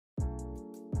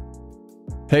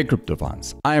Hey crypto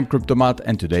fans, I am CryptoMat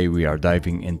and today we are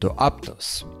diving into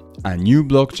APTOS, a new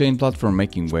blockchain platform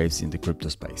making waves in the crypto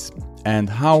space, and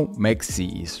how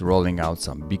MEXC is rolling out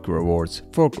some big rewards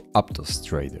for APTOS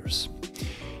traders.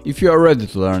 If you are ready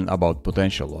to learn about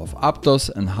potential of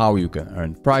APTOS and how you can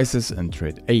earn prizes and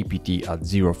trade APT at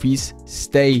zero fees,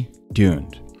 stay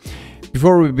tuned.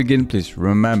 Before we begin, please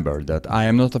remember that I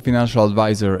am not a financial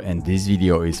advisor and this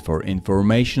video is for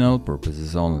informational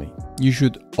purposes only. You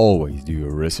should always do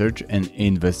your research and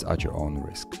invest at your own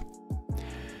risk.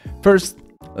 First,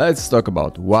 let's talk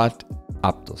about what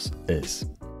APTOS is.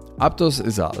 APTOS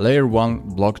is a Layer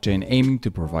 1 blockchain aiming to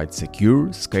provide secure,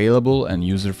 scalable and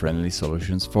user-friendly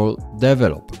solutions for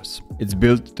developers. It's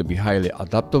built to be highly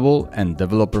adaptable and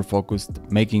developer-focused,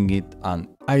 making it an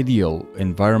ideal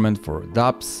environment for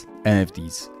dApps,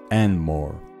 NFTs and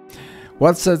more.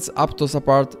 What sets APTOS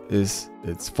apart is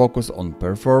its focus on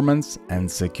performance and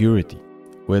security.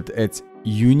 With its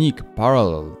unique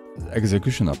parallel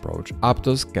execution approach,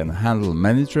 APTOS can handle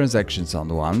many transactions at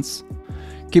once,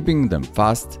 keeping them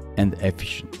fast and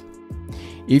efficient.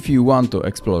 If you want to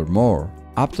explore more,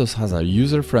 APTOS has a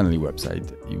user-friendly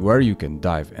website where you can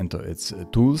dive into its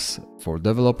tools for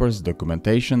developers,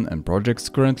 documentation and projects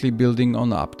currently building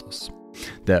on APTOS.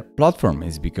 The platform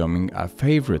is becoming a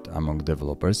favorite among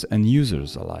developers and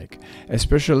users alike,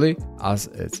 especially as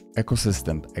its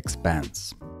ecosystem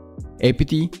expands.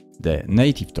 APT, the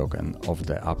native token of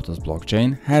the APTOS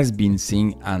blockchain, has been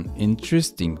seeing an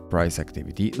interesting price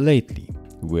activity lately.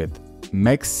 With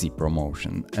MEXC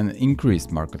promotion and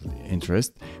increased market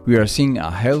interest, we are seeing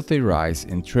a healthy rise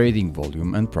in trading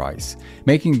volume and price,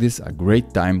 making this a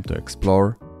great time to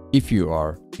explore if you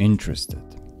are interested.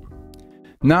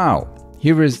 Now,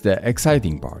 here is the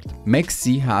exciting part.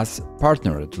 MEXC has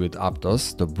partnered with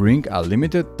APTOS to bring a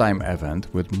limited time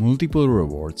event with multiple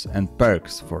rewards and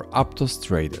perks for APTOS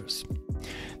traders.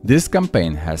 This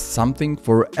campaign has something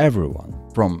for everyone,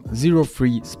 from zero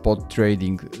free spot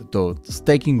trading to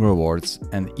staking rewards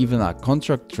and even a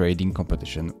contract trading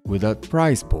competition with a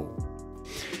prize pool.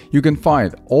 You can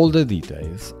find all the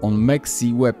details on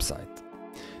MEXC website.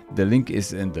 The link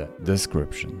is in the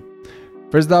description.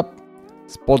 First up,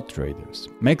 spot traders.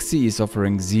 MEXC is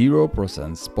offering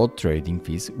 0% spot trading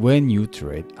fees when you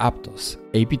trade APTOS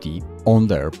APT on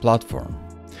their platform.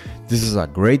 This is a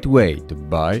great way to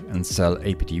buy and sell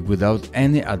APT without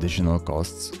any additional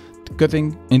costs,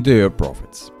 cutting into your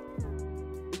profits.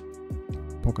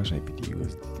 Pokaż APT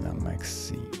USDT na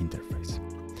MEXC interface.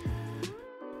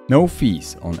 No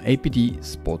fees on APT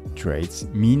spot trades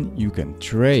mean you can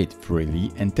trade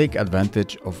freely and take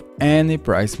advantage of any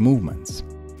price movements.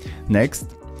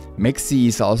 Next, MEXC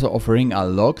is also offering a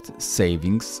locked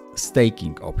savings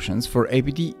staking options for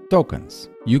APT tokens.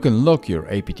 You can lock your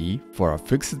APT for a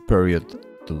fixed period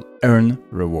to earn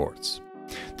rewards.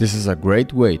 This is a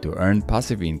great way to earn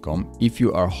passive income if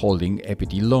you are holding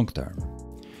APT long term.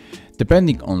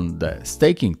 Depending on the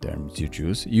staking terms you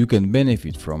choose, you can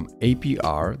benefit from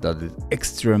APR that is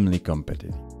extremely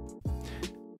competitive.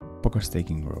 Poker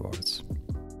staking rewards.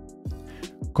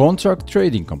 Contract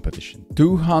trading competition,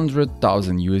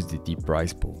 200,000 USDT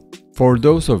prize pool. For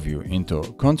those of you into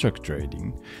contract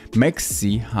trading,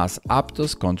 MEXC has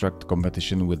APTOS contract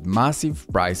competition with massive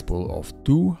prize pool of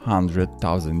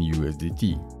 200,000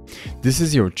 USDT. This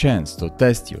is your chance to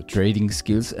test your trading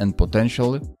skills and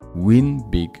potentially win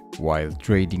big while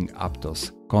trading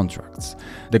APTOS contracts.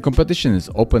 The competition is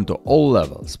open to all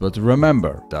levels, but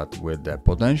remember that with the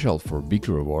potential for big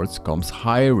rewards comes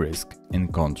high risk in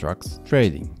contracts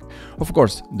trading. Of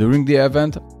course, during the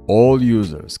event, all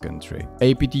users can trade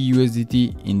APT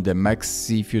USDT in the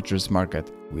MEXC futures market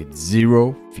with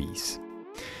zero fees.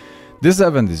 This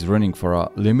event is running for a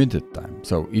limited time,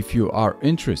 so if you are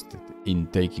interested in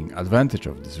taking advantage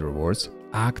of these rewards,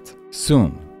 act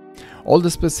soon. All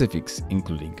the specifics,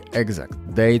 including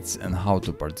exact dates and how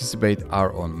to participate,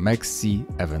 are on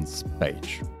MEXC events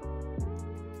page.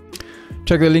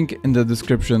 Check the link in the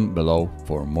description below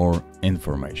for more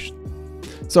information.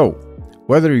 So,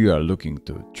 whether you are looking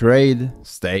to trade,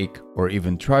 stake, or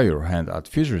even try your hand at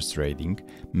futures trading,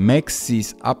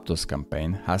 MEXC's APTOS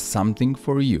campaign has something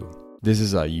for you. This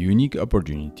is a unique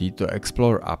opportunity to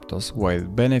explore APTOS while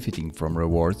benefiting from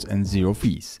rewards and zero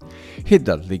fees. Hit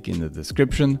that link in the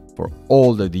description for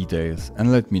all the details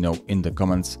and let me know in the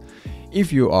comments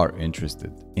if you are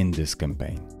interested in this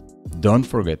campaign. Don't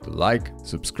forget to like,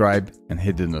 subscribe and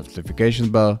hit the notification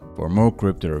bell for more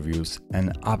crypto reviews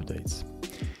and updates.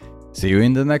 See you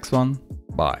in the next one.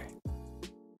 Bye.